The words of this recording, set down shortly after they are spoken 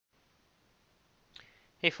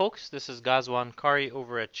Hey folks, this is Ghazwan Kari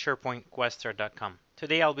over at SharePointQuester.com.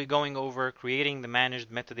 Today I'll be going over creating the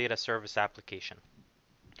managed metadata service application.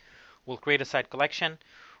 We'll create a site collection,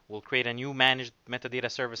 we'll create a new managed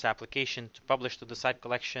metadata service application to publish to the site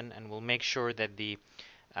collection, and we'll make sure that the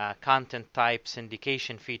content type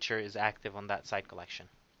syndication feature is active on that site collection.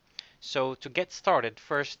 So to get started,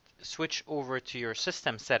 first switch over to your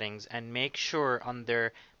system settings and make sure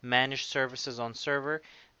under Manage Services on Server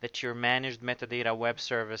that your Managed Metadata Web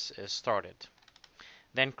Service is started.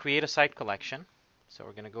 Then create a site collection. So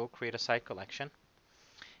we're going to go create a site collection,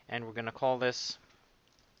 and we're going to call this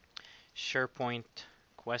SharePoint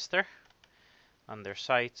Quester. Under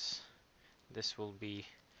Sites, this will be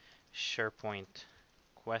SharePoint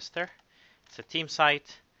Quester. It's a team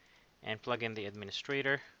site, and plug in the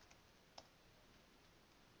administrator.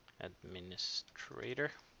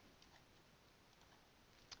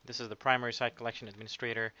 This is the primary site collection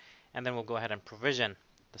administrator, and then we'll go ahead and provision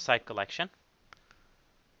the site collection.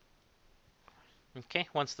 Okay,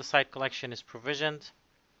 once the site collection is provisioned,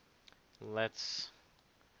 let's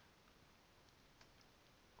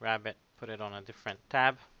grab it, put it on a different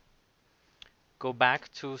tab. Go back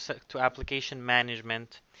to application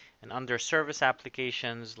management, and under service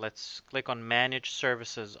applications, let's click on Manage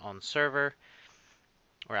Services on Server.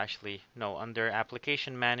 Or actually, no, under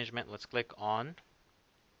application management, let's click on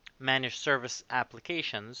Manage Service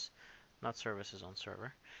Applications, not Services on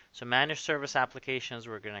Server. So Manage Service Applications,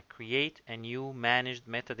 we're going to create a new Managed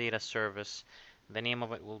Metadata Service. The name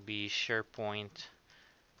of it will be SharePoint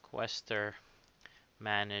Quester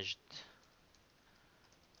Managed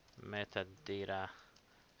Metadata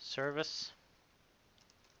Service.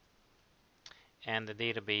 And the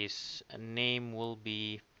database name will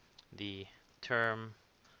be the term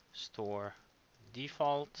store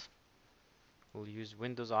default. We'll use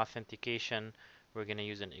Windows authentication. We're going to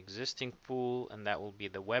use an existing pool, and that will be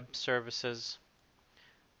the web services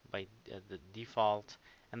by the default.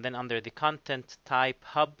 And then under the content type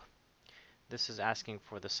hub, this is asking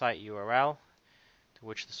for the site URL to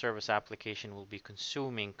which the service application will be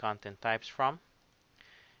consuming content types from.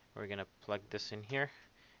 We're going to plug this in here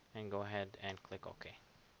and go ahead and click OK.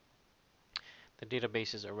 The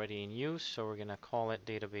database is already in use, so we're going to call it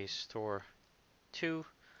database store 2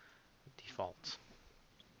 default.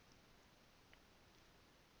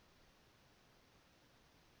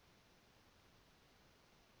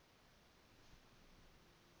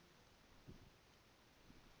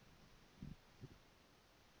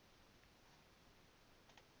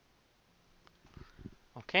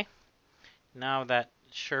 Okay, now that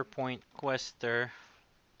SharePoint Quester,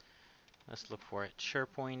 let's look for it.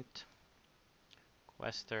 SharePoint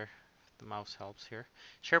Quester, if the mouse helps here.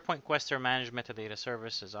 SharePoint Quester Managed Metadata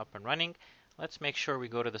Service is up and running. Let's make sure we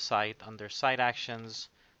go to the site under Site Actions,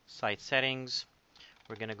 Site Settings.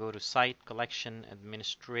 We're going to go to Site Collection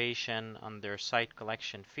Administration. Under Site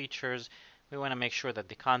Collection Features, we want to make sure that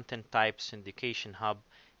the Content Type Syndication Hub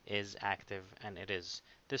is active, and it is.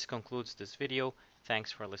 This concludes this video.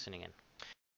 Thanks for listening in.